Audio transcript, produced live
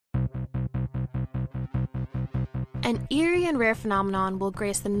An eerie and rare phenomenon will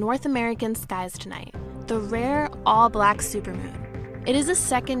grace the North American skies tonight, the rare all-black supermoon. It is a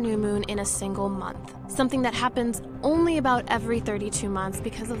second new moon in a single month, something that happens only about every 32 months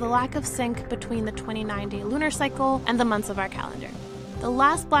because of the lack of sync between the 29-day lunar cycle and the months of our calendar. The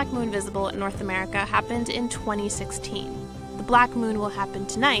last black moon visible in North America happened in 2016. The black moon will happen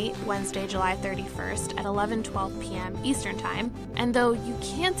tonight, Wednesday, July 31st at 11:12 p.m. Eastern Time, and though you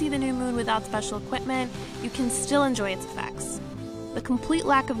can't see the new moon without special equipment, you can still enjoy its effects. The complete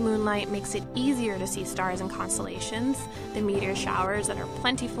lack of moonlight makes it easier to see stars and constellations, the meteor showers that are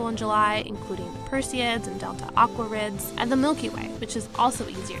plentiful in July, including the Perseids and Delta Aquarids, and the Milky Way, which is also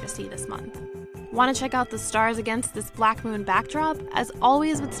easier to see this month. Want to check out the stars against this black moon backdrop? As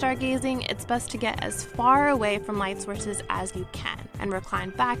always with stargazing, it's best to get as far away from light sources as you can and recline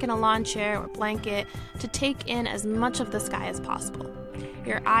back in a lawn chair or blanket to take in as much of the sky as possible.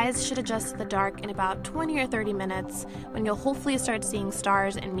 Your eyes should adjust to the dark in about 20 or 30 minutes when you'll hopefully start seeing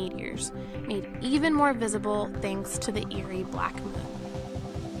stars and meteors, made even more visible thanks to the eerie black moon.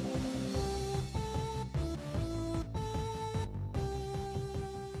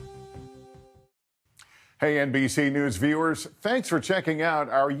 Hey NBC News viewers, thanks for checking out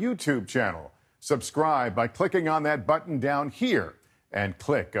our YouTube channel. Subscribe by clicking on that button down here and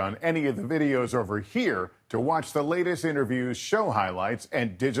click on any of the videos over here to watch the latest interviews, show highlights,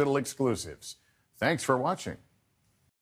 and digital exclusives. Thanks for watching.